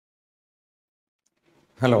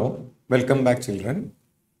Hello, welcome back children.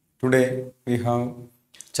 Today we have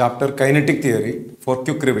chapter Kinetic Theory for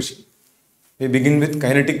quick revision. We begin with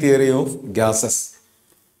kinetic theory of gases.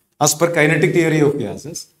 As per kinetic theory of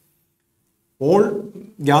gases, all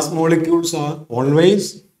gas molecules are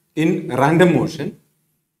always in random motion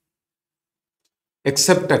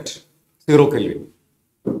except at 0 Kelvin.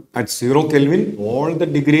 At 0 Kelvin, all the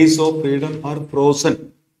degrees of freedom are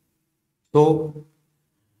frozen. So,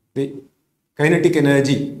 the kinetic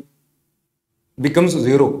energy becomes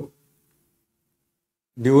zero.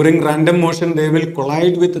 During random motion, they will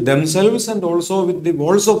collide with themselves and also with the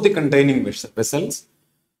walls of the containing vessels.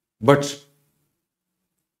 But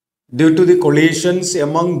due to the collisions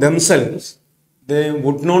among themselves, they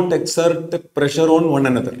would not exert the pressure on one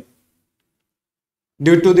another.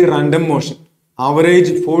 Due to the random motion,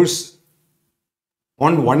 average force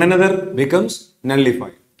on one another becomes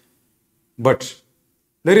nullified. But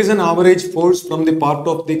there is an average force from the part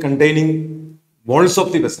of the containing walls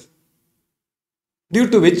of the vessel, due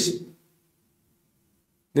to which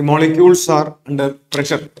the molecules are under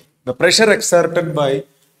pressure. The pressure exerted by,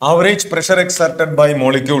 average pressure exerted by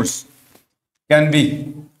molecules can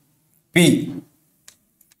be P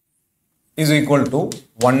is equal to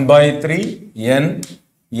 1 by 3 N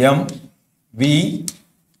M V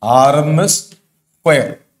RMS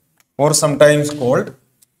square, or sometimes called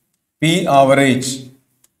P average,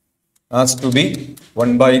 has to be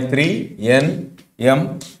 1 by 3 N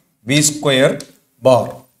M V square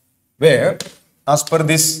bar, where as per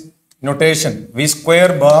this notation, V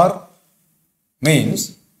square bar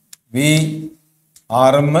means V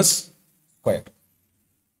RMS square.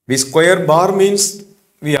 V square bar means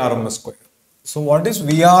V RMS square. So what is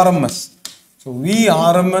V RMS? So V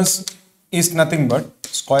RMS is nothing but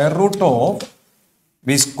square root of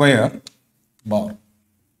V square bar.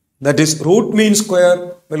 That is, root means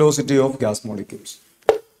square velocity of gas molecules.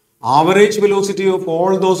 Average velocity of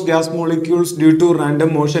all those gas molecules due to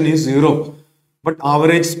random motion is 0. But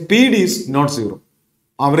average speed is not 0.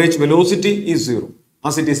 Average velocity is 0,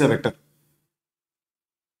 as it is a vector.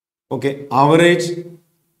 Okay, average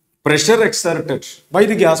pressure exerted by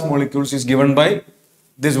the gas molecules is given by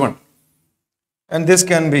this one. And this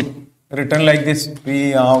can be written like this: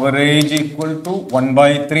 P average equal to 1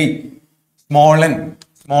 by 3 small n.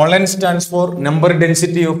 Small n stands for number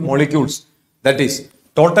density of molecules. That is,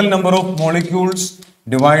 total number of molecules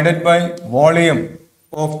divided by volume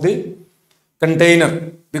of the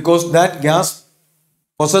container, because that gas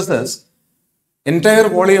possesses entire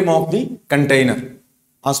volume of the container.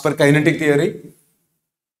 As per kinetic theory,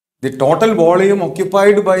 the total volume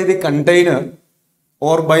occupied by the container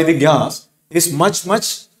or by the gas is much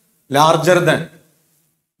larger than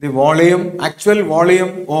the volume, actual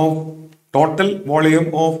volume of total volume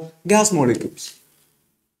of gas molecules.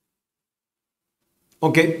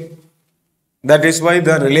 Okay, that is why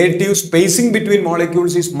the relative spacing between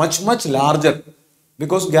molecules is much larger,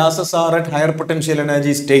 because gases are at higher potential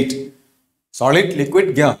energy state. Solid,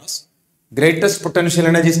 liquid, gas, greatest potential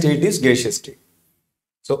energy state is gaseous state.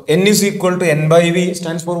 So N is equal to N by V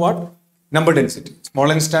stands for what? Number density. Small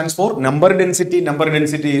n stands for number density. Number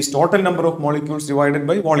density is total number of molecules divided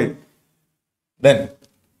by volume. Then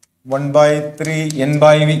 1 by 3 N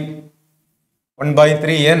by V, 1 by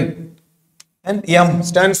 3 N, and M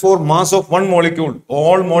stands for mass of one molecule.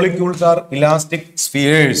 All molecules are elastic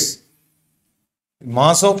spheres.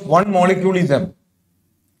 Mass of one molecule is M.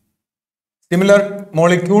 Similar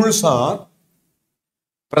molecules are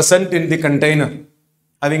present in the container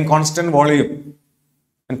having constant volume.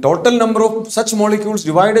 And total number of such molecules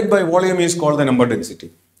divided by volume is called the number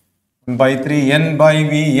density. 1 by 3 N by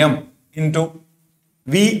V M into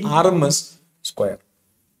V RMS square.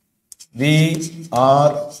 V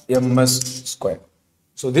RMS square.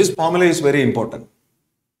 So this formula is very important.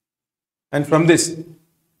 And from this,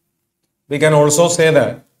 we can also say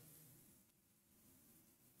that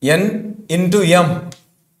N into M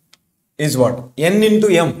is what? N into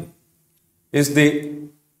M is the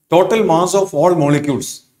total mass of all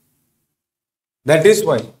molecules. That is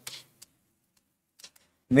why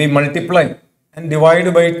we multiply and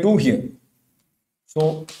divide by 2 here.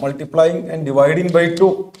 So multiplying and dividing by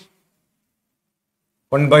 2,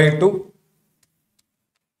 1 by 2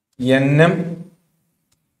 Nm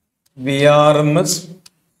VRMS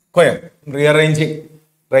square, rearranging,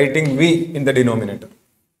 writing V in the denominator.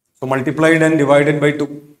 So multiplied and divided by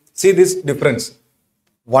 2. See this difference.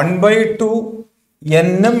 1 by 2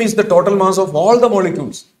 Nm is the total mass of all the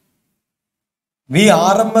molecules.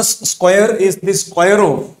 VRMS square is the square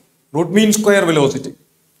of, root means square velocity.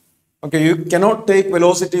 Okay, you cannot take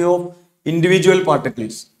velocity of individual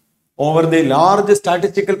particles over the large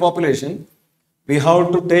statistical population. we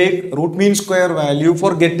have to take root mean square value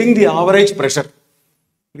for getting the average pressure.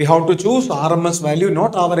 We have to choose RMS value,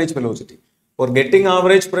 not average velocity. For getting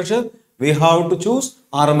average pressure, we have to choose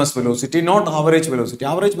RMS velocity, not average velocity.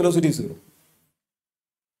 Average velocity is 0.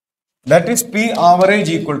 That is P average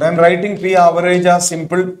equal to, I am writing P average as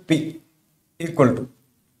simple P equal to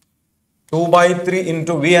 2 by 3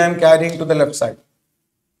 into V I am carrying to the left side.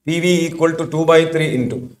 PV equal to 2 by 3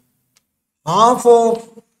 into half of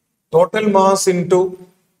total mass into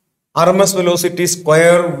RMS velocity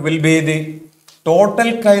square will be the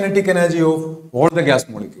total kinetic energy of all the gas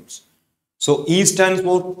molecules. So E stands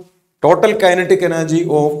for total kinetic energy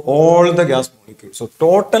of all the gas molecules. So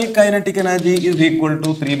total kinetic energy is equal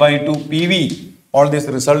to 3 by 2 PV. All these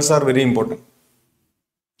results are very important.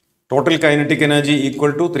 Total kinetic energy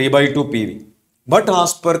equal to 3 by 2 PV. But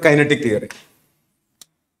as per kinetic theory,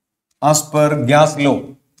 as per gas law,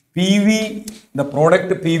 PV, the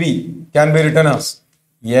product PV can be written as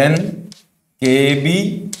N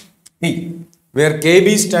KB T, where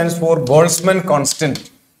KB stands for Boltzmann constant.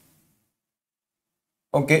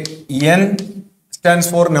 Okay, N stands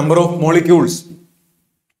for number of molecules,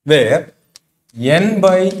 where N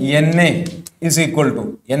by Na is equal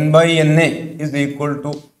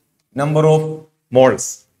to number of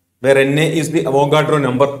moles, where Na is the Avogadro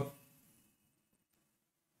number.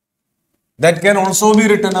 That can also be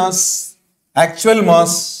written as actual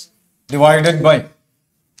mass divided by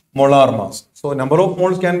molar mass. So number of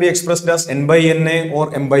moles can be expressed as N by Na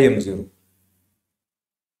or M by M0.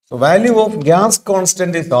 So value of gas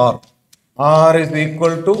constant is R. R is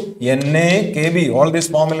equal to Na Kb. All this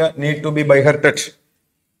formula need to be by hearted.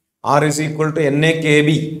 R is equal to Na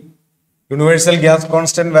Kb. Universal gas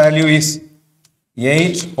constant value is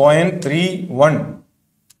 8.31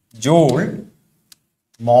 joule,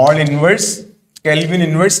 mole inverse, Kelvin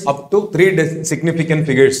inverse, up to 3 significant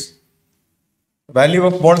figures. Value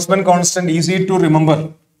of Boltzmann constant easy to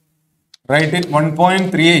remember. Write it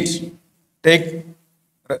 1.38. Take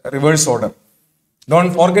reverse order.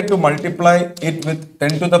 Don't forget to multiply it with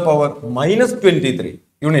 10 to the power minus 23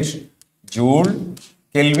 units. Joule,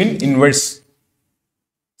 Kelvin inverse.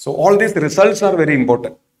 So all these results are very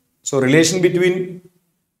important. So relation between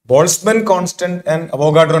Boltzmann constant and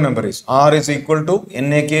Avogadro number is R is equal to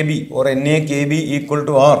NaKb or NaKb equal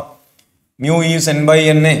to R. Mu is N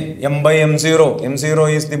by Na, M by M0.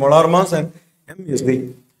 M0 is the molar mass and M is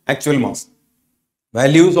the actual mass.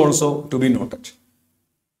 Values also to be noted.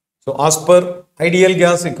 So as per ideal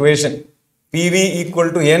gas equation, PV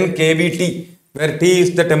equal to N kBT, where T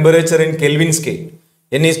is the temperature in Kelvin scale,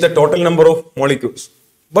 N is the total number of molecules.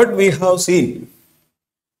 But we have seen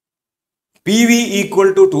PV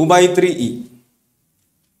equal to 2 by 3E.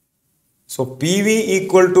 So PV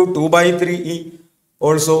equal to 2 by 3E,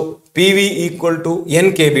 also PV equal to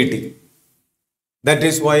N kBT. That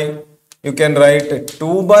is why you can write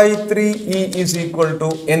 2 by 3E is equal to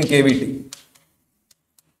N kBT.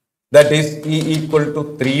 That is E equal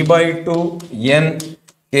to 3 by 2 N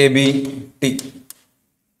kBT.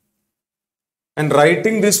 And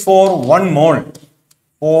writing this for 1 mole,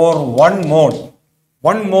 one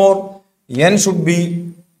mole N should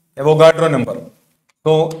be Avogadro number.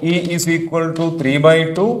 So E is equal to 3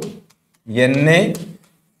 by 2 Na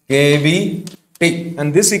kBT.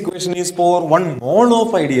 And this equation is for 1 mole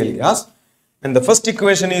of ideal gas. And the first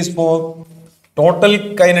equation is for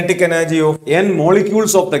total kinetic energy of N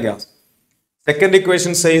molecules of the gas. Second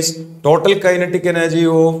equation says total kinetic energy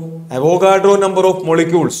of Avogadro number of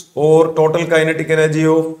molecules or total kinetic energy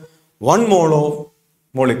of 1 mole of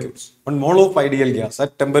molecules. 1 mole of ideal gas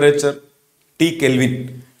at temperature T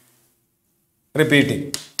Kelvin.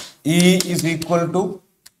 Repeating. E is equal to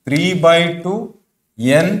 3 by 2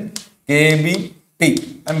 N kBT.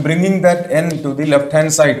 I am bringing that N to the left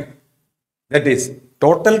hand side. That is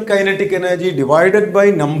total kinetic energy divided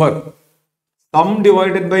by number. Sum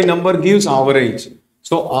divided by number gives average.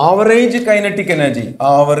 So average kinetic energy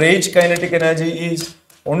is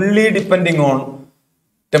only depending on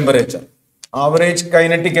temperature. Average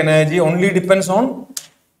kinetic energy only depends on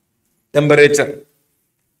temperature.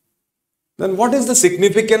 Then what is the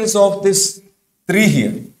significance of this 3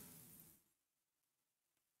 here?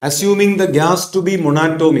 Assuming the gas to be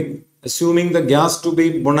monatomic. Assuming the gas to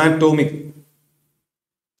be monatomic.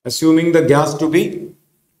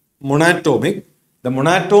 The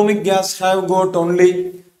monatomic gas have got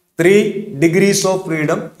only 3 degrees of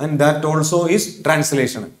freedom, and that also is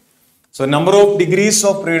translational. So number of degrees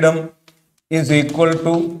of freedom is equal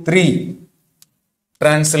to 3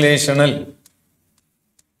 translational.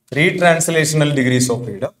 3 translational degrees of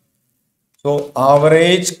freedom. So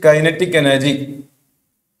average kinetic energy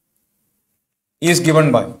is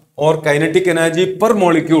given by or kinetic energy per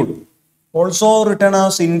molecule, also written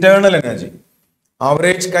as internal energy,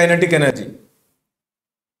 average kinetic energy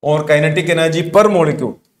or kinetic energy per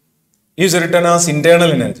molecule is written as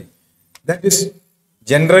internal energy. That is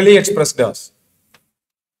generally expressed as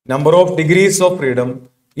number of degrees of freedom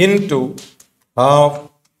into half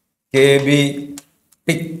kVp.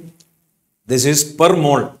 This is per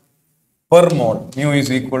mole. Per mole, mu is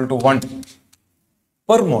equal to 1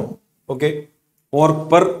 per mole, okay, or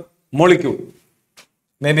per molecule,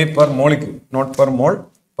 maybe per molecule, not per mole,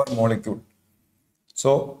 per molecule.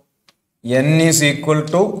 So N is equal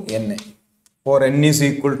to Na, for N is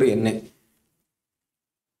equal to Na.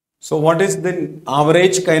 So what is the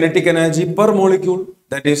average kinetic energy per molecule?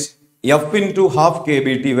 That is F into half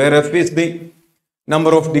kBt, where F is the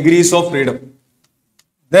number of degrees of freedom.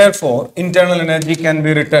 Therefore, internal energy can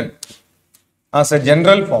be written as a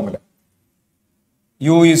general formula.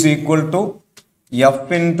 U is equal to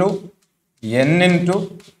F into N into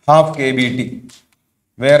half kBt,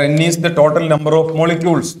 where N is the total number of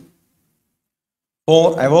molecules.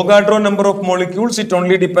 For Avogadro number of molecules, it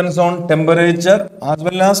only depends on temperature as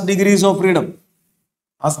well as degrees of freedom.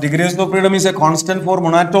 As degrees of freedom is a constant for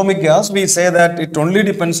monatomic gas, we say that it only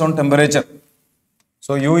depends on temperature.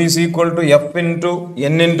 So U is equal to F into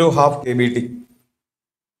N into half kBt.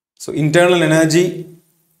 So internal energy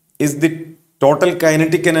is the total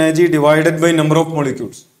kinetic energy divided by number of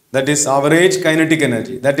molecules. That is average kinetic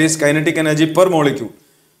energy. That is kinetic energy per molecule.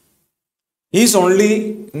 Is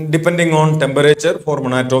only depending on temperature for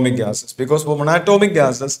monatomic gases, because for monatomic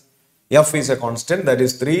gases F is a constant, that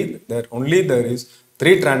is 3, that only there is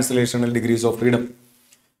 3 translational degrees of freedom.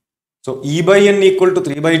 So E by N equal to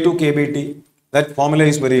 3 by 2 kBt, that formula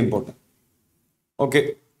is very important.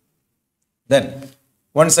 Okay, then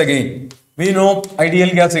once again we know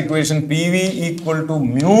ideal gas equation PV equal to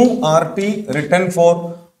mu RT written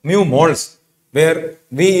for mu moles, where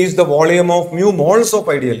V is the volume of mu moles of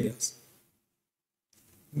ideal gas.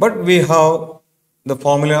 But we have the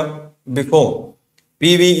formula before,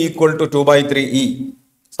 PV equal to 2 by 3E.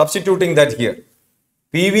 Substituting that here,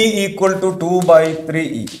 PV equal to 2 by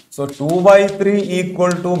 3E. So 2 by 3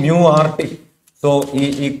 equal to mu RT. So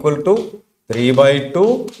E equal to 3 by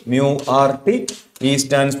 2 mu RT. E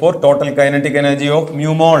stands for total kinetic energy of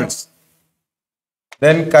mu moles.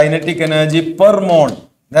 Then kinetic energy per mole.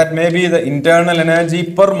 That may be the internal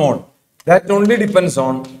energy per mole. That only depends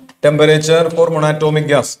on temperature for monatomic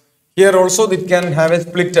gas. Here also it can have a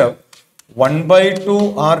split up 1 by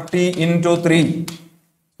 2 RT into 3.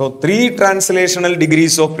 So 3 translational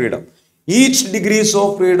degrees of freedom. Each degrees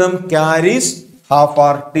of freedom carries half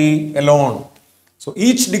RT alone. So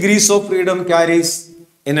each degrees of freedom carries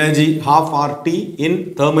energy half RT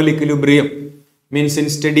in thermal equilibrium, means in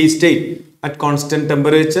steady state at constant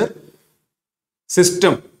temperature.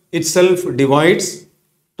 System itself divides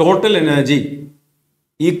total energy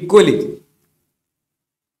equally.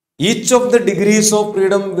 Each of the degrees of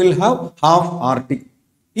freedom will have half RT.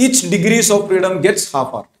 Each degrees of freedom gets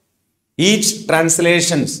half RT. Each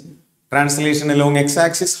translation along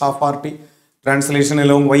x-axis half RT, translation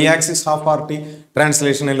along y-axis half RT,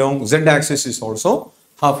 translation along z-axis is also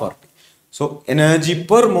half RT. So energy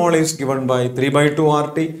per mole is given by 3 by 2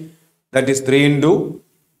 RT, that is 3 into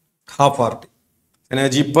half RT.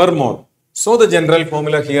 Energy per mole. So the general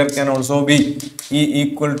formula here can also be E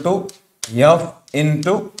equal to F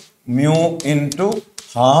into mu into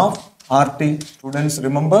half RT. Students,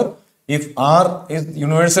 remember, if R is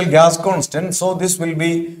universal gas constant, so this will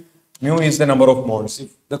be mu is the number of moles.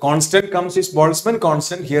 If the constant comes is Boltzmann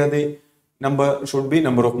constant, here the number should be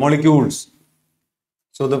number of molecules.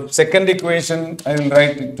 So the second equation I will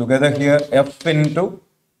write it together here, F into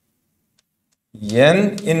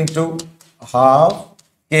N into half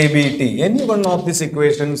kBt. Any one of these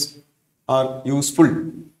equations are useful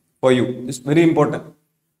for you. It's very important.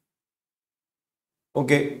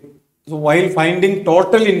 Okay. So while finding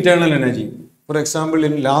total internal energy, for example,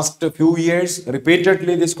 in last few years,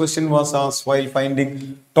 repeatedly this question was asked while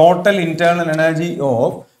finding total internal energy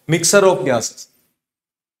of mixture of gases.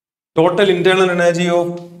 Total internal energy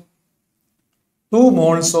of 2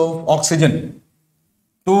 moles of oxygen,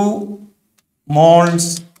 2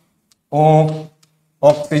 moles of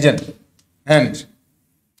oxygen and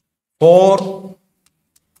 4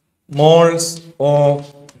 moles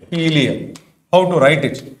of helium. How to write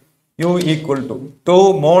it? U equal to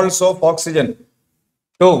 2 moles of oxygen,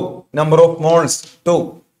 2 number of moles,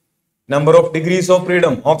 2 number of degrees of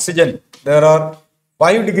freedom, oxygen. There are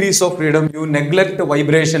 5 degrees of freedom. You neglect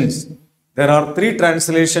vibrations. There are 3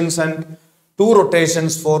 translations and 2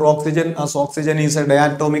 rotations for oxygen, as oxygen is a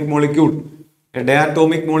diatomic molecule. A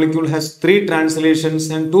diatomic molecule has 3 translations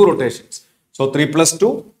and 2 rotations. So 3 plus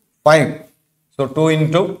 2, 5. So 2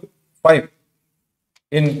 into 5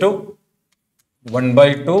 into 1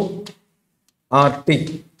 by 2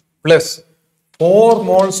 RT plus 4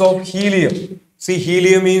 moles of helium. See,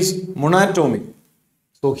 helium is monatomic.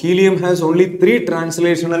 So helium has only 3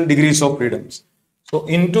 translational degrees of freedoms. So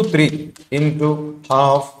into 3 into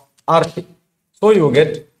half RT. So you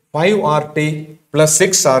get 5 RT plus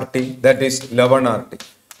 6 RT, that is 11 RT.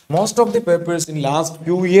 Most of the papers in last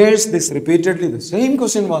few years, this repeatedly, the same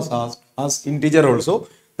question was asked as integer also.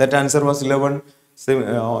 That answer was 11.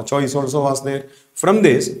 Choice also was there. From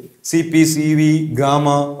this, CP, CV,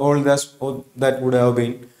 gamma, all that would have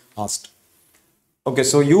been asked. Okay,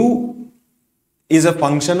 so U is a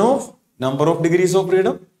function of number of degrees of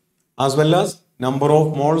freedom as well as number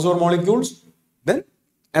of moles or molecules, then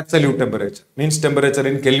absolute temperature, means temperature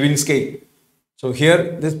in Kelvin scale. So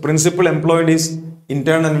here this principle employed is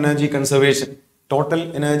internal energy conservation.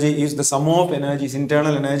 Total energy is the sum of energies,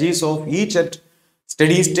 internal energies of each at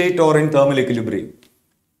steady state or in thermal equilibrium.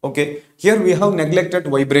 Okay, here we have neglected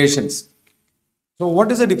vibrations. So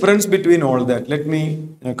what is the difference between all that? Let me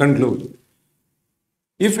conclude.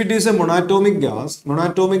 If it is a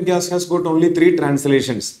monatomic gas has got only 3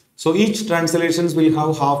 translations. So each translations will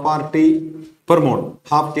have half RT per mole,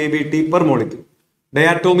 half kBT per molecule.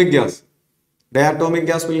 Diatomic gas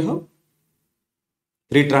will have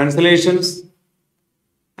 3 translations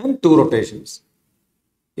and 2 rotations.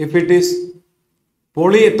 If it is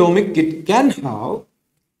polyatomic, it can have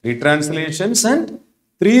 3 translations and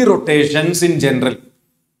 3 rotations in general.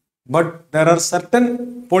 But there are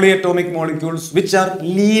certain polyatomic molecules which are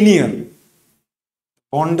linear.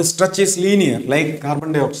 Bond stretch is linear, like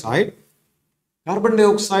carbon dioxide. Carbon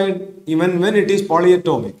dioxide, even when it is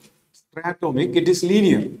polyatomic, triatomic, it is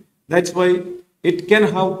linear. That's why it can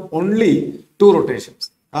have only 2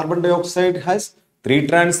 rotations. Carbon dioxide has 3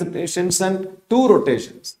 translations and 2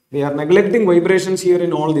 rotations. We are neglecting vibrations here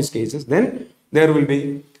in all these cases. Then there will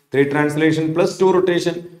be 3 translation plus 2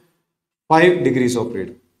 rotation, 5 degrees of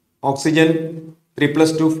freedom. Oxygen 3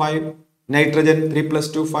 plus 2, 5. Nitrogen 3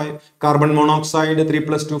 plus 2, 5. Carbon monoxide 3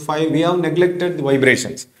 plus 2, 5. We have neglected the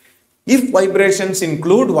vibrations. If vibrations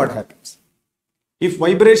include, what happens? If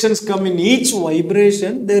vibrations come in each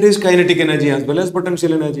vibration, there is kinetic energy as well as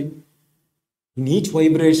potential energy. In each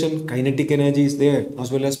vibration, kinetic energy is there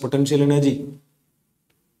as well as potential energy.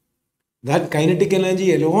 That kinetic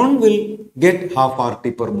energy alone will get half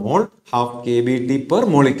RT per mole, half kBT per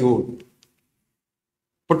molecule.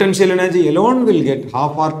 Potential energy alone will get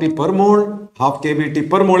half RT per mole, half kBT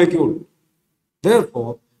per molecule.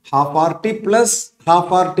 Therefore, half RT plus half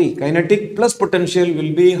RT, kinetic plus potential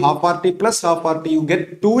will be half RT plus half RT. You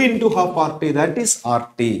get 2 into half RT, that is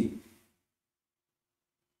RT.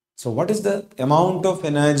 So what is the amount of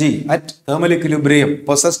energy at thermal equilibrium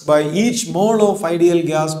possessed by each mole of ideal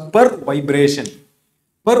gas per vibration?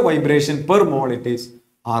 Per vibration, per mole, it is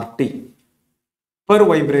RT. Per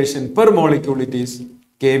vibration, per molecule, it is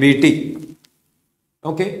kBT.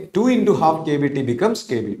 Okay, 2 into half kBT becomes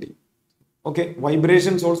kBT. Okay,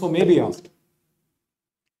 vibrations also may be asked.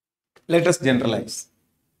 Let us generalize.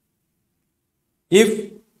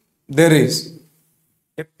 If there is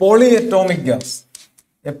a polyatomic gas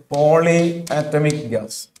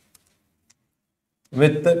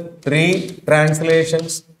with 3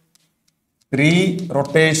 translations, 3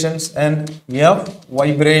 rotations and F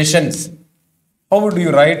vibrations, how would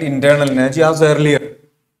you write internal energy as earlier?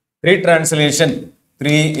 3 translation,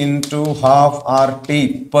 3 into half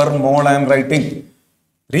RT per mole I am writing.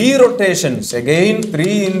 3 rotations, again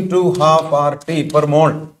 3 into half RT per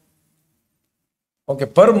mole. Okay,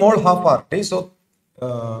 per mole half RT. So,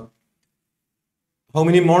 how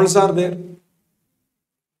many moles are there?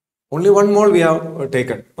 Only 1 mole we have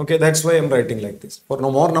taken. Okay, that's why I am writing like this. For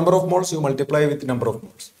no more number of moles, you multiply with the number of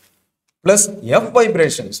moles. Plus F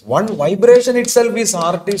vibrations. 1 vibration itself is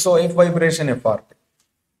RT, so F vibration FRT.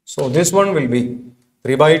 So this one will be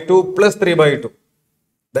 3 by 2 plus 3 by 2.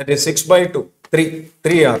 That is 6 by 2. 3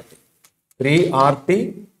 RT. 3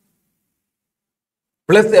 RT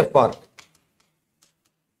plus FRT.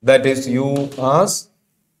 That is U as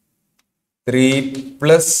 3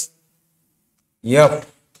 plus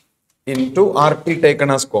F into RT taken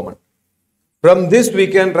as common. From this we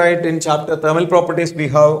can write in chapter thermal properties, we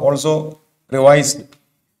have also revised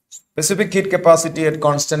specific heat capacity at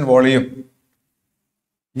constant volume.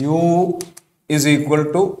 U is equal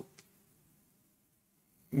to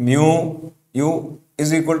mu, U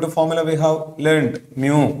is equal to formula we have learned,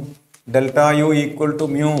 mu, delta U equal to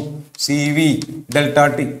mu CV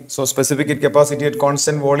delta T. So specific heat capacity at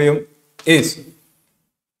constant volume is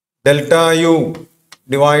delta U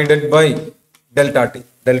divided by delta T.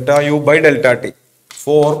 Delta U by delta T.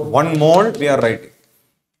 For 1 mole we are writing.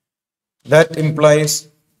 That implies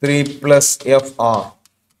 3 plus Fr.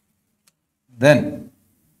 Then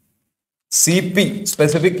Cp,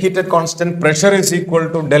 specific heated constant pressure, is equal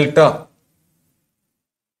to delta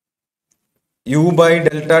U by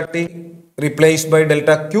delta T replaced by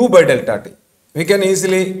delta Q by delta T. We can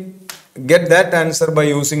easily get that answer by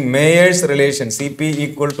using Mayer's relation, Cp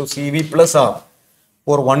equal to Cv plus R.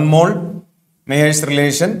 For 1 mole, Mayer's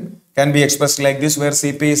relation can be expressed like this, where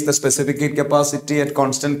Cp is the specific heat capacity at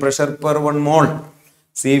constant pressure per 1 mole.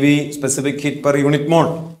 Cv, specific heat per unit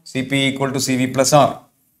mole. Cp equal to Cv plus R.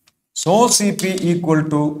 So Cp equal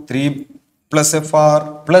to 3 plus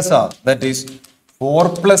Fr plus R, that is 4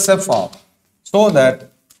 plus Fr. So that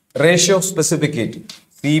ratio of specific heat,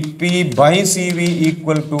 Cp by Cv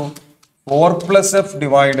equal to 4 plus F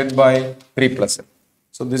divided by 3 plus F.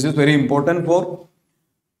 So this is very important for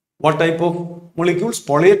what type of molecules?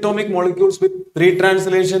 Polyatomic molecules with 3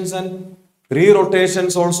 translations and 3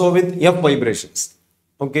 rotations, also with F vibrations.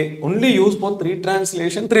 Okay, only use for 3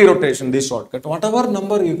 translation, 3 rotation, this shortcut. Whatever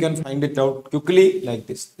number you can find it out quickly like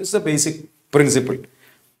this. This is the basic principle.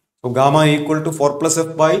 So gamma equal to 4 plus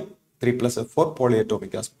F by 3 plus F for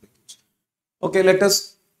polyatomic gas molecules. Okay, let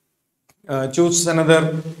us choose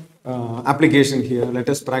another application here. Let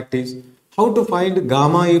us practice how to find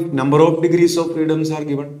gamma if number of degrees of freedoms are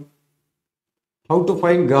given. How to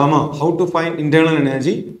find gamma, how to find internal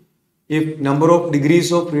energy if number of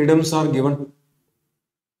degrees of freedoms are given.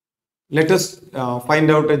 Let us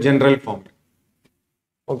find out a general formula.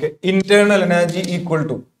 Okay, internal energy equal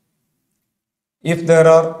to, if there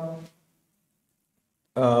are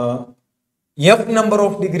F number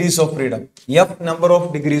of degrees of freedom, F number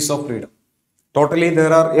of degrees of freedom. Totally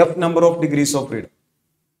there are F number of degrees of freedom.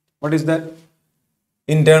 What is that?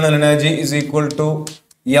 Internal energy is equal to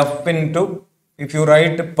F into, if you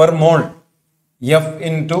write per mole, F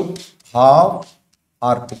into half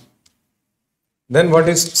RT. Then what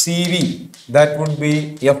is Cv? That would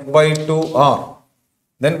be F by 2R.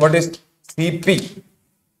 Then what is Cp?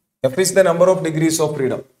 F is the number of degrees of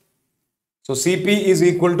freedom. So Cp is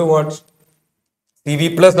equal to what?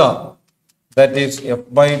 Cv plus R. That is F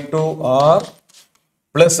by 2R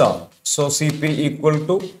plus R. So Cp equal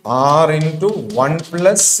to R into 1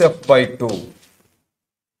 plus F by 2.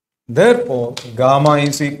 Therefore, gamma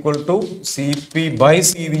is equal to Cp by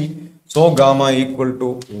Cv. So gamma equal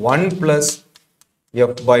to 1 plus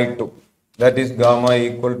F by 2. That is gamma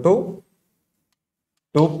equal to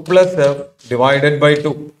 2 plus F divided by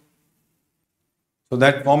 2. So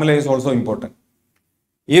that formula is also important.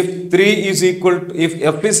 If 3 is equal to, if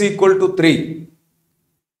F is equal to 3,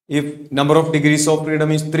 if number of degrees of freedom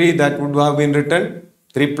is 3, that would have been written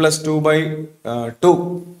 3 plus 2 by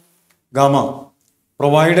 2 gamma,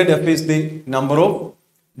 provided F is the number of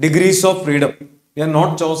degrees of freedom. We have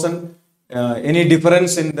not chosen any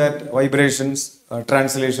difference in that vibrations,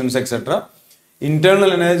 translations, etc.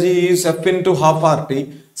 Internal energy is F into half RT,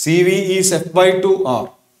 Cv is F by 2R.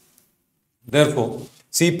 Therefore,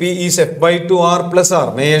 Cp is F by 2R plus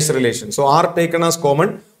R, Mayer's relation. So R taken as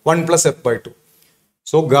common, 1 plus F by 2.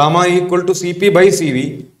 So gamma equal to Cp by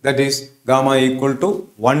Cv, that is gamma equal to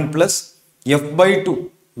 1 plus F by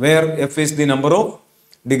 2, where F is the number of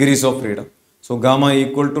degrees of freedom. So gamma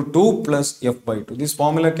equal to 2 plus F by 2. This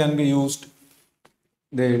formula can be used.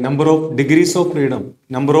 The number of degrees of freedom.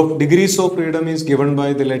 Number of degrees of freedom is given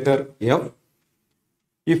by the letter F.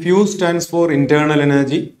 If U stands for internal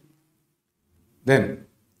energy, then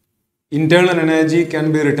internal energy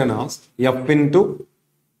can be written as F into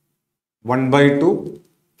 1 by 2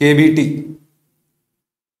 kBT.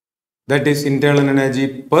 That is internal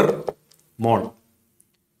energy per mole.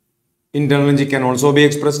 Internal energy can also be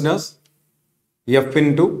expressed as F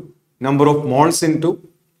into number of moles into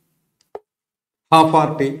half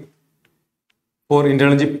RT. For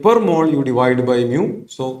internal energy per mole, you divide by mu.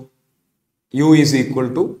 So U is equal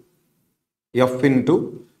to F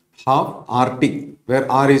into half RT,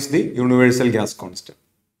 where R is the universal gas constant.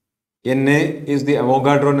 Na is the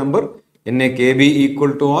Avogadro number, NaKb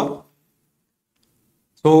equal to R.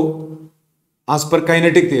 So, as per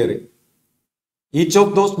kinetic theory, each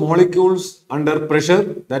of those molecules under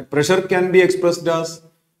pressure, that pressure can be expressed as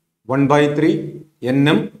 1 by 3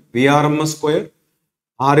 Nm Vrms square.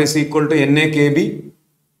 R is equal to NaKb.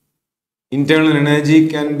 Internal energy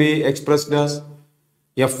can be expressed as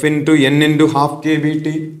F into N into half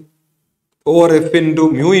kBT or F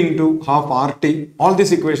into mu into half RT. All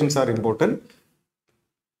these equations are important.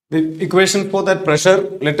 The equation for that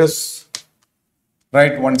pressure, let us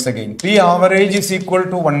write once again. P average is equal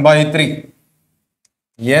to 1 by 3.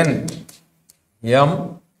 N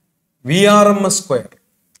M VRMS square.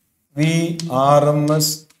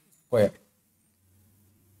 VRMS square.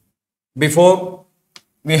 Before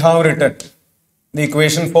we have written the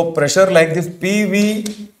equation for pressure like this: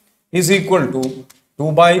 PV is equal to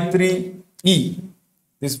 2 by 3 E.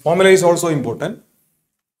 This formula is also important.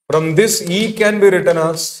 From this, E can be written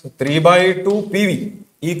as 3 by 2 PV.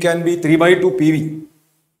 E can be 3 by 2 PV.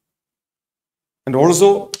 And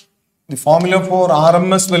also the formula for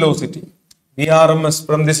RMS velocity, VRMS,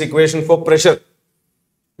 from this equation for pressure,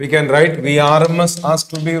 we can write VRMS as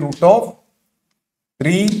to be root of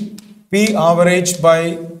 3 P average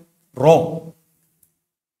by rho.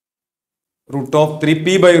 Root of 3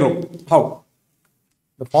 P by rho. How?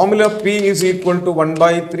 The formula P is equal to 1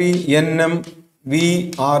 by 3 Nm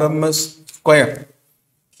VRMS square.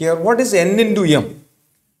 Here, what is N into M?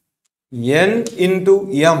 N into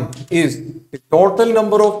M is the total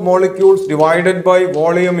number of molecules divided by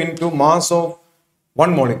volume into mass of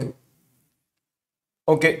one molecule.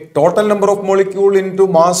 Okay, total number of molecule into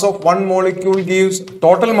mass of one molecule gives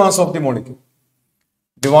total mass of the molecule.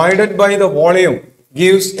 Divided by the volume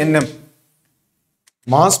gives Nm.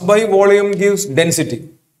 Mass by volume gives density.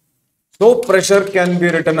 So pressure can be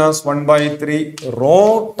written as 1 by 3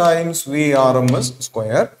 rho times VRMS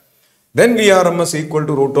square. Then VRMS equal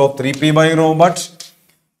to root of 3 P by rho. But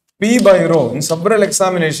P by rho, in several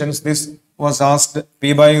examinations this was asked.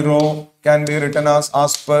 P by rho can be written as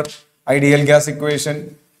per ideal gas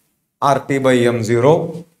equation RT by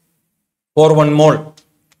M0 for 1 mole.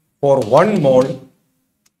 For 1 mole,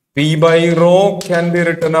 P by rho can be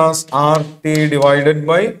written as RT divided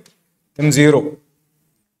by M0.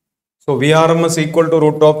 So VRMS equal to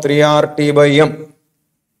root of 3 RT by M,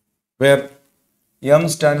 where M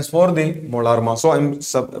stands for the molar mass. So I am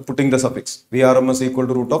putting the suffix. VRMS equal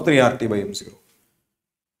to root of 3 RT by M0.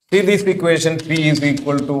 See this equation, P is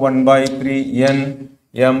equal to 1 by 3 N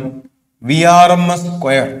M VRMS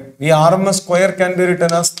square. VRMS square can be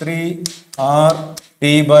written as 3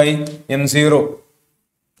 RT by M0.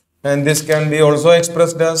 And this can be also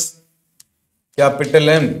expressed as capital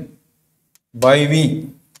M by V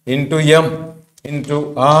into M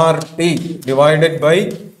into RT divided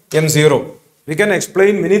by M0. We can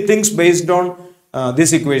explain many things based on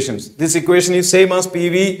these equations. This equation is same as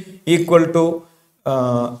PV equal to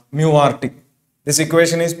mu RT. This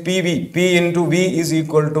equation is PV. P into V is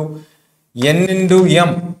equal to N into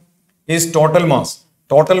M is total mass.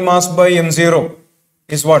 Total mass by M0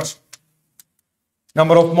 is what?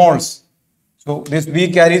 Number of moles. So this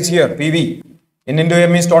V carries here, PV. N into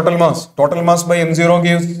M is total mass. Total mass by M0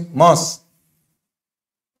 gives mass.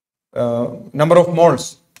 Number of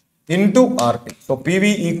moles into RT. So PV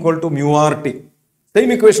equal to mu RT.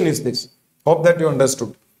 Same equation is this. Hope that you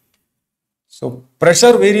understood. So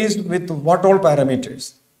pressure varies with what all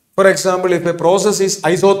parameters. For example, if a process is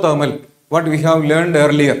isothermal, what we have learned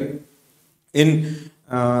earlier in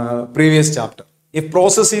previous chapter. If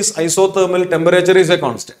process is isothermal, temperature is a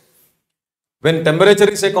constant. When temperature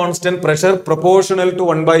is a constant, pressure proportional to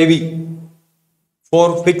 1 by V.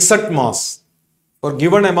 For fixed mass, for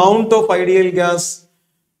given amount of ideal gas,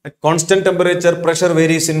 at constant temperature, pressure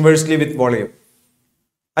varies inversely with volume.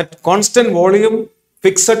 At constant volume,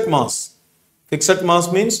 fixed mass. Fixed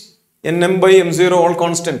mass means Nm by M0 all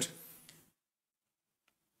constant.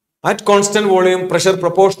 At constant volume, pressure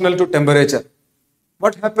proportional to temperature.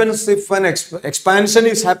 What happens if an expansion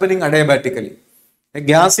is happening adiabatically? A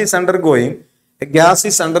gas is undergoing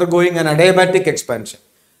an adiabatic expansion.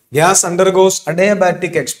 Gas undergoes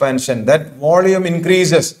adiabatic expansion. That volume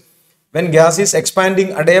increases. When gas is expanding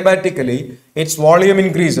adiabatically, its volume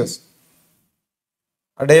increases.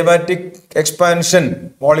 Adiabatic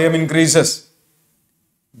expansion, volume increases.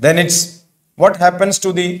 Then it's what happens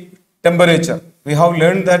to the temperature. We have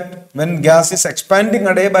learned that when gas is expanding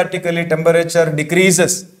adiabatically, temperature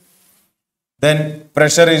decreases. Then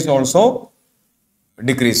pressure is also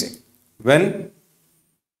decreasing. When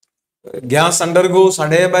gas undergoes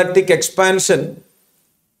adiabatic expansion,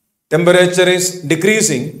 temperature is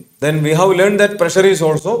decreasing, then we have learned that pressure is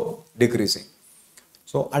also decreasing.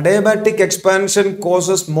 So adiabatic expansion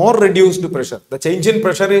causes more reduced pressure. The change in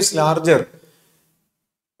pressure is larger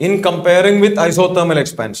in comparing with isothermal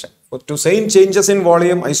expansion. So to say changes in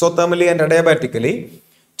volume isothermally and adiabatically,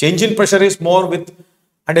 change in pressure is more with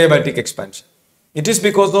adiabatic expansion. It is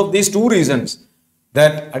because of these two reasons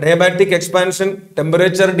that adiabatic expansion,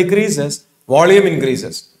 temperature decreases, volume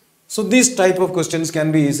increases. So these type of questions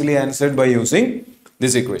can be easily answered by using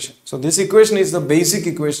this equation. So this equation is the basic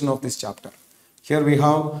equation of this chapter. Here we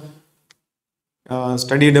have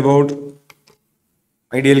studied about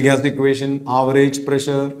ideal gas equation, average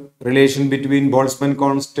pressure, relation between Boltzmann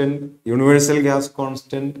constant, universal gas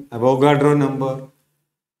constant, Avogadro number,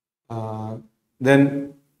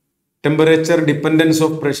 then temperature dependence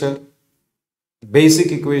of pressure,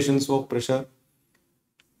 basic equations of pressure.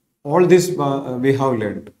 All this we have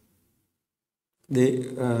learned.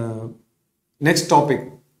 The next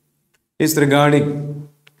topic is regarding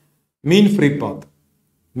mean free path.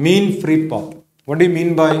 Mean free path. What do you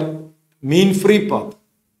mean by mean free path?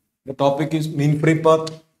 The topic is mean free path,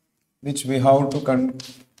 which we have to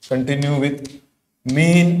continue with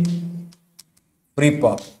mean free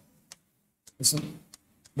path. It's a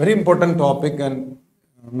very important topic, and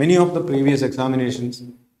many of the previous examinations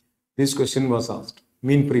this question was asked.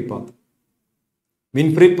 Mean free path.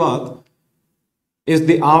 Mean free path is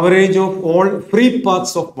the average of all free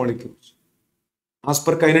paths of molecules as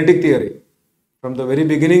per kinetic theory. From the very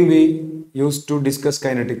beginning we used to discuss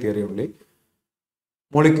kinetic theory only.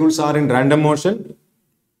 Molecules are in random motion.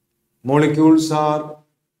 Molecules are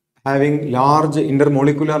having large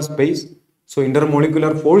intermolecular space. So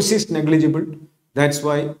intermolecular force is negligible. That's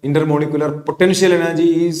why intermolecular potential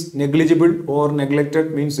energy is negligible or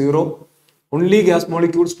neglected, means zero. Only gas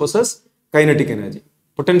molecules possess kinetic energy.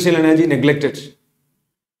 Potential energy neglected.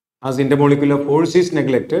 As intermolecular force is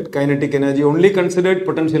neglected, kinetic energy only considered,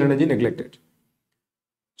 potential energy neglected.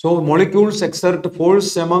 So molecules exert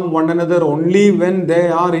force among one another only when they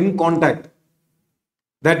are in contact.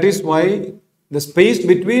 That is why the space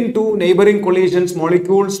between two neighboring collisions,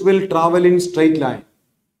 molecules will travel in straight line.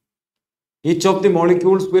 Each of the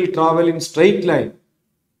molecules will travel in straight line.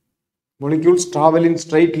 Molecules travel in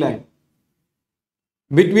straight line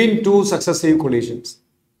between two successive collisions.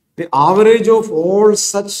 The average of all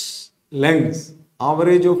such lengths,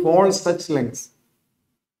 average of all such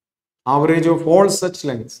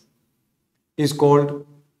lengths is called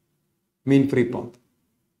mean free path.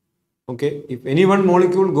 Okay, if any one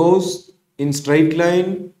molecule goes in straight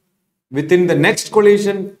line within the next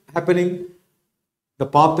collision happening, the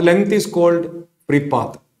path length is called free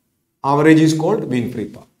path. Average is called mean free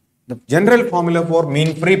path. The general formula for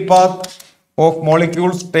mean free path of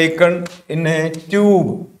molecules taken in a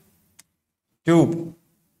tube.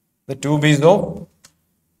 The tube is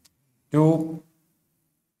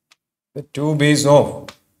of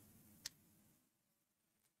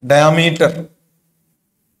diameter.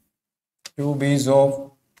 Tube is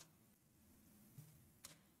of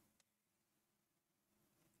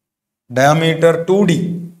diameter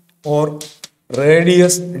 2d or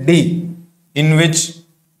radius d, in which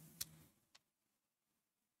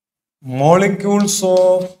molecules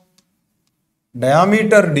of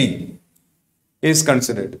diameter d is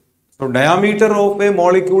considered. So diameter of a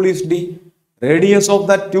molecule is d, radius of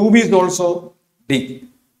that tube is also d.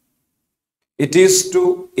 It is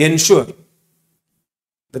to ensure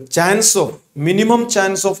the minimum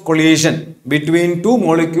chance of collision between two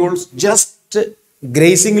molecules just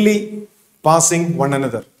grazingly passing one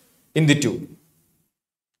another in the tube.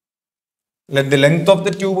 Let the length of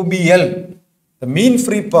the tube be L. The mean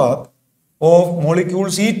free path of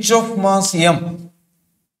molecules each of mass m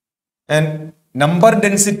and number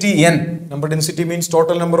density n. Number density means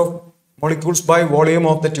total number of molecules by volume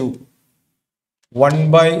of the tube. 1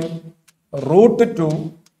 by root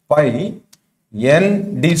 2 pi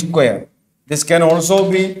n d square. This can also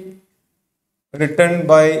be written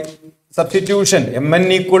by substitution.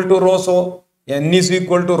 Mn equal to rho, so n is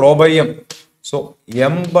equal to rho by m. So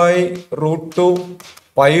m by root 2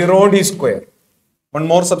 pi rho d square. One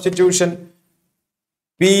more substitution.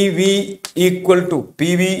 PV equal to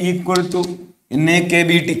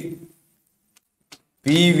NAKBT.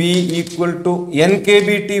 PV equal to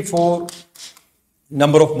NKBT for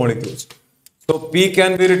number of molecules. So P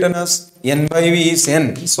can be written as N by V is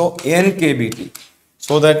N. So NKBT.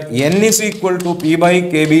 So that N is equal to P by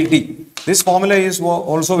KBT. This formula is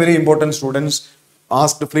also very important, students.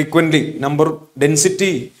 Asked frequently. Number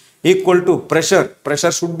density equal to pressure.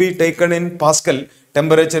 Pressure should be taken in Pascal.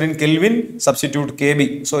 Temperature in Kelvin, substitute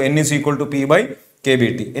Kb. So N is equal to P by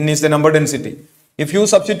KBT. N is the number density. If you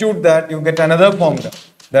substitute that, you get another formula,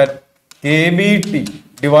 that KBT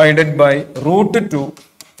divided by root 2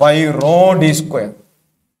 pi rho d square.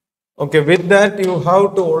 Okay, with that you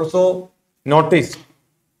have to also notice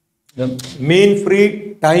the mean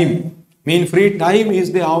free time. Mean free time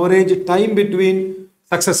is the average time between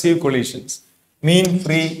successive collisions. Mean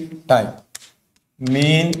free time.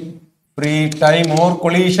 Mean free time or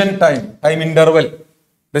collision time, time interval,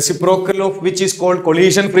 reciprocal of which is called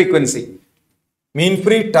collision frequency. Mean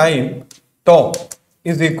free time tau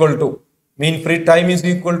is equal to, mean free time is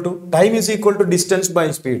equal to distance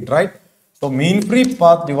by speed, right? So mean free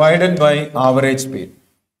path divided by average speed.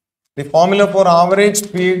 The formula for average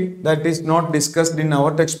speed that is not discussed in our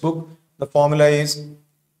textbook, the formula is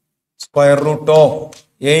square root of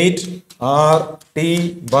 8 RT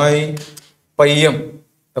by pi m.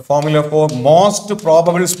 The formula for most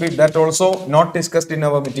probable speed, that also not discussed in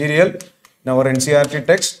our material, in our NCERT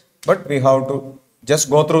text, but we have to just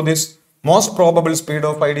go through this. Most probable speed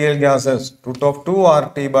of ideal gases, root of 2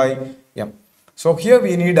 RT by m. So here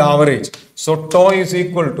we need average. So tau is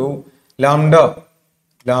equal to lambda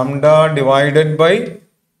divided by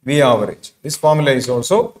V average. This formula is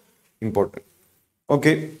also important.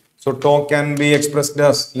 Okay. So tau can be expressed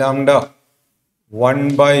as lambda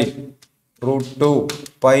 1 by root 2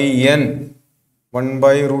 pi n 1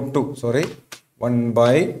 by root 2 sorry 1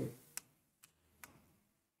 by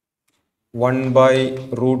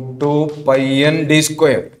root 2 pi n d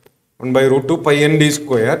square 1 by root 2 pi n d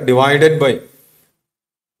square divided by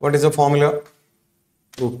what is the formula?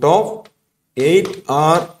 Root of 8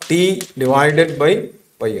 RT divided by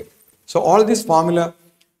pi m. So all this formula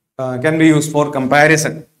can be used for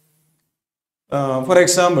comparison. For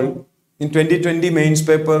example, in 2020 mains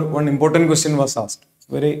paper, one important question was asked.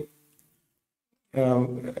 Very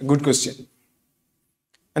good question.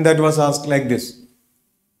 And that was asked like this.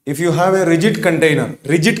 If you have a rigid container,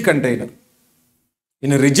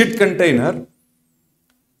 in a rigid container,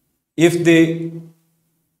 if the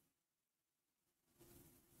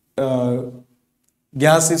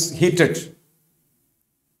gas is heated,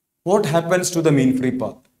 what happens to the mean free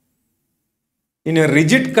path? In a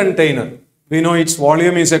rigid container, we know its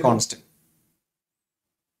volume is a constant.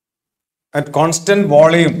 At constant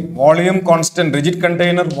volume constant, rigid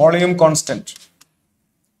container, volume constant.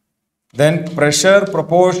 Then pressure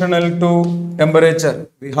proportional to temperature.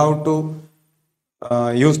 We have to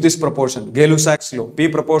use this proportion, Gay-Lussac's law, P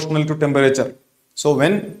proportional to temperature. So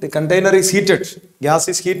when the container is heated, gas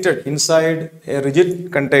is heated inside a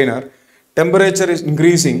rigid container, temperature is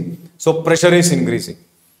increasing, so pressure is increasing.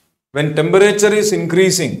 When temperature is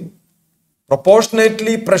increasing,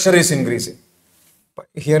 proportionately pressure is increasing.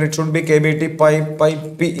 Here it should be kBT pi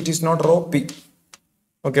P, it is not rho P.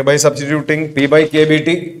 Okay, by substituting P by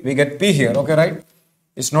kBT, we get P here, okay, right?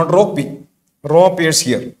 It's not rho P. Rho appears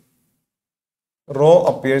here. Rho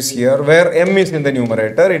appears here, where M is in the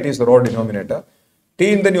numerator, it is rho denominator.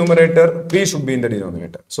 T in the numerator, P should be in the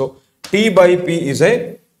denominator. So, T by P is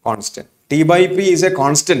a constant. T by P is a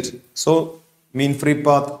constant. So, mean free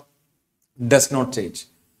path does not change.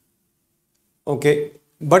 Okay.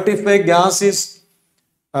 But if a gas is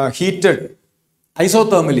heated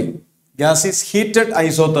isothermally,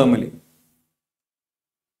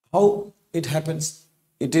 how it happens?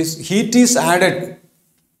 Heat is added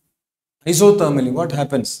isothermally. What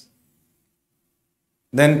happens?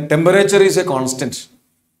 Then temperature is a constant.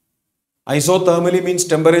 Isothermally means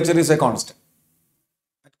temperature is a constant.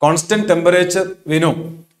 At constant temperature, we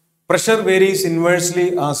know pressure varies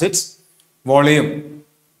inversely as its volume,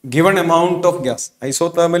 given amount of gas.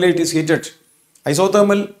 Isothermally it is heated.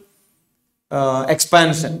 Isothermal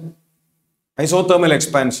expansion.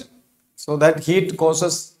 So that heat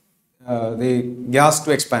causes the gas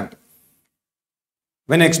to expand.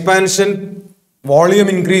 When expansion, volume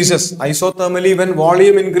increases. Isothermally, when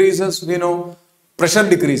volume increases, we know pressure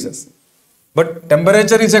decreases. But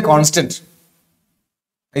temperature is a constant.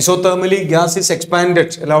 Isothermally, gas is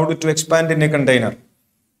expanded, allowed to expand in a container.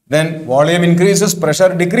 Then volume increases,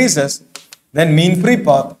 pressure decreases, then mean free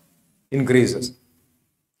path increases.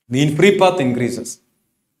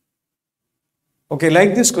 Okay,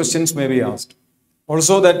 like these questions may be asked.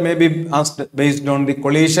 Also that may be asked based on the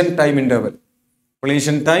collision time interval.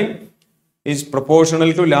 Collision time is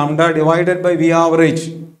proportional to lambda divided by V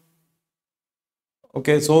average.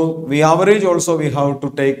 Okay, so V average also we have to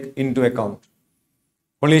take into account.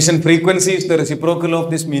 Collision frequency is the reciprocal of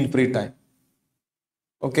this mean free time.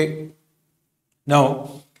 Okay. Now,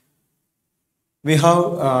 we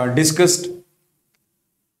have discussed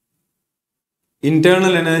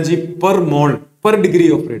internal energy per mole per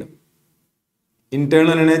degree of freedom.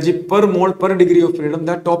 Internal energy per mole per degree of freedom.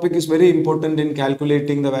 That topic is very important in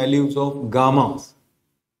calculating the values of gammas.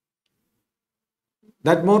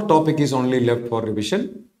 That more topic is only left for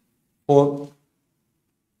revision. For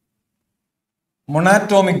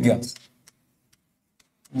monatomic gas.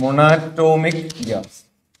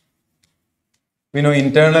 We know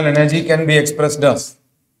internal energy can be expressed as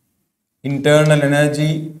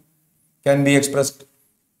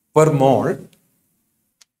per mole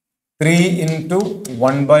 3 into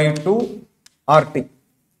 1 by 2 RT.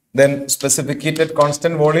 Then specific heat at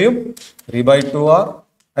constant volume 3 by 2 R,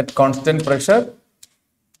 at constant pressure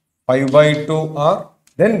 5 by 2 R,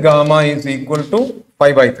 then gamma is equal to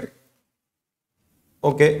 5 by 3.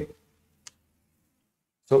 Okay.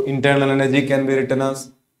 So internal energy can be written as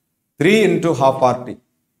 3 into half RT.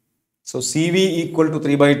 So CV equal to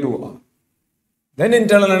 3 by 2 R. Then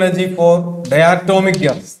internal energy for diatomic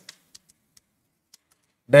gas.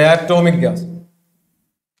 Diatomic gas.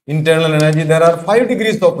 Internal energy, there are 5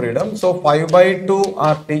 degrees of freedom. So 5 by 2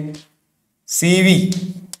 RT. CV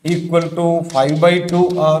equal to 5 by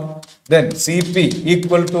 2 R. Then CP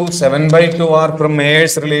equal to 7 by 2 R from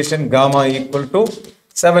Mayer's relation, gamma equal to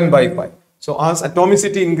 7 by 5. So as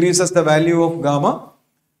atomicity increases, the value of gamma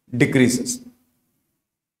decreases.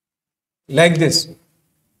 Like this.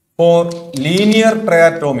 For linear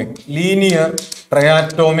triatomic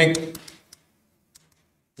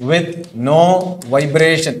with no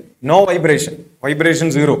vibration, vibration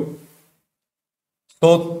 0.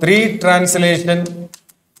 So 3 translation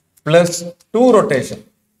plus 2 rotation.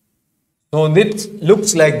 So this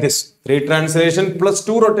looks like this. 3 translation plus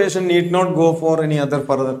 2 rotation, need not go for any other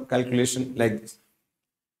further calculation like this.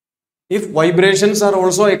 If vibrations are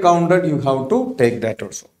also accounted, you have to take that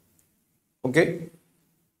also. Okay.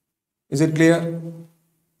 Is it clear?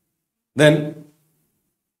 Then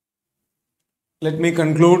let me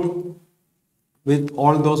conclude with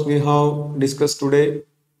all those we have discussed today.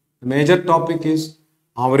 The major topic is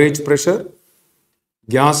average pressure,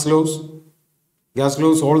 gas laws. Gas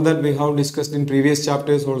laws, all that we have discussed in previous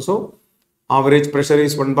chapters also. Average pressure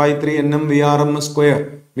is 1 by 3 Nm Vrms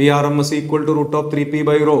square. Vrms equal to root of 3p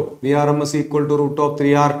by rho. Vrms equal to root of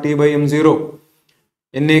 3RT by M0.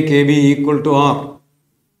 NA equal to R.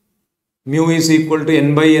 Mu is equal to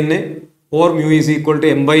N by Na, or mu is equal to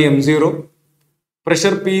M by M0.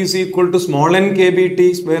 Pressure P is equal to small n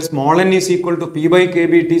kBt, where small n is equal to P by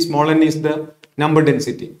kBt, small n is the number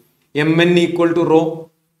density. Mn equal to rho,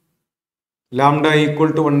 lambda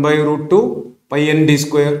equal to 1 by root 2 pi n d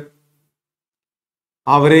square.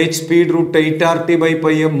 Average speed root 8 RT by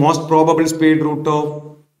pi m, most probable speed root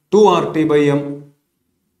of 2 RT by m.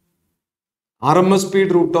 RMS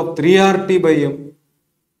speed root of 3 RT by m.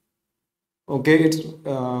 Okay, it's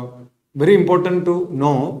very important to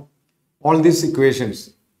know all these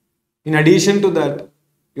equations. In addition to that,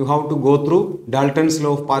 you have to go through Dalton's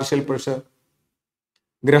law of partial pressure,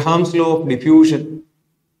 Graham's law of diffusion,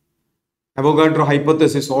 Avogadro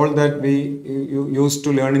hypothesis, all that we used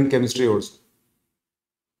to learn in chemistry also.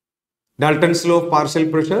 Dalton's law of partial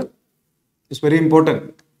pressure is very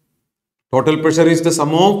important. Total pressure is the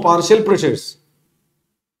sum of partial pressures.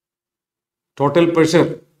 Total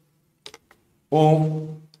pressure of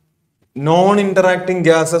non-interacting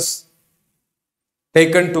gases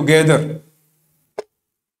taken together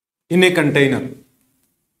in a container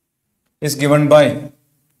is given by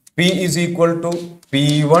P is equal to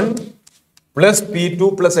P1 plus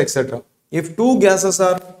P2 plus etc. If 2 gases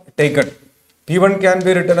are taken, P1 can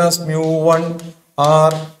be written as mu1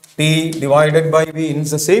 R T divided by V in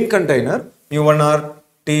the same container, mu1 R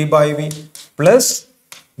T by V plus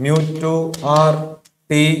mu2 R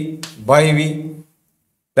T by V.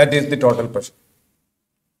 That is the total pressure.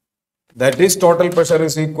 That is total pressure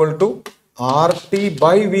is equal to RT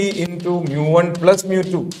by V into mu1 plus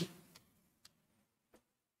mu2.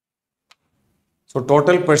 So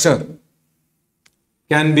total pressure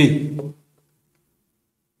can be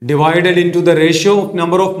divided into the ratio of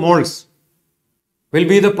number of moles will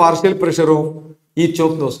be the partial pressure of each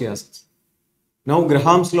of those gases. Now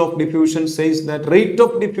Graham's law of diffusion says that rate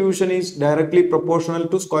of diffusion is directly proportional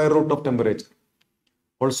to square root of temperature.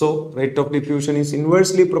 Also, rate of diffusion is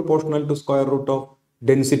inversely proportional to square root of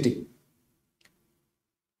density.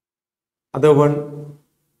 Other one,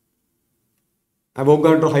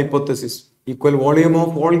 Avogadro hypothesis. Equal volume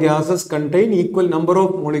of all gases contain equal number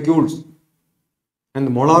of molecules. And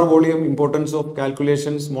the molar volume, importance of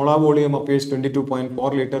calculations, molar volume appears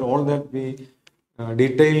 22.4 liter. All that we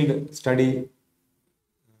detailed study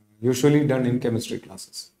usually done in chemistry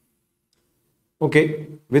classes. Okay,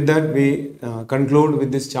 with that we conclude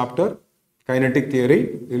with this chapter, kinetic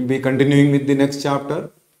theory. We will be continuing with the next chapter,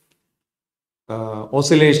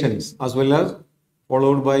 oscillations, as well as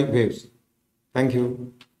followed by waves. Thank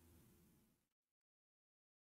you.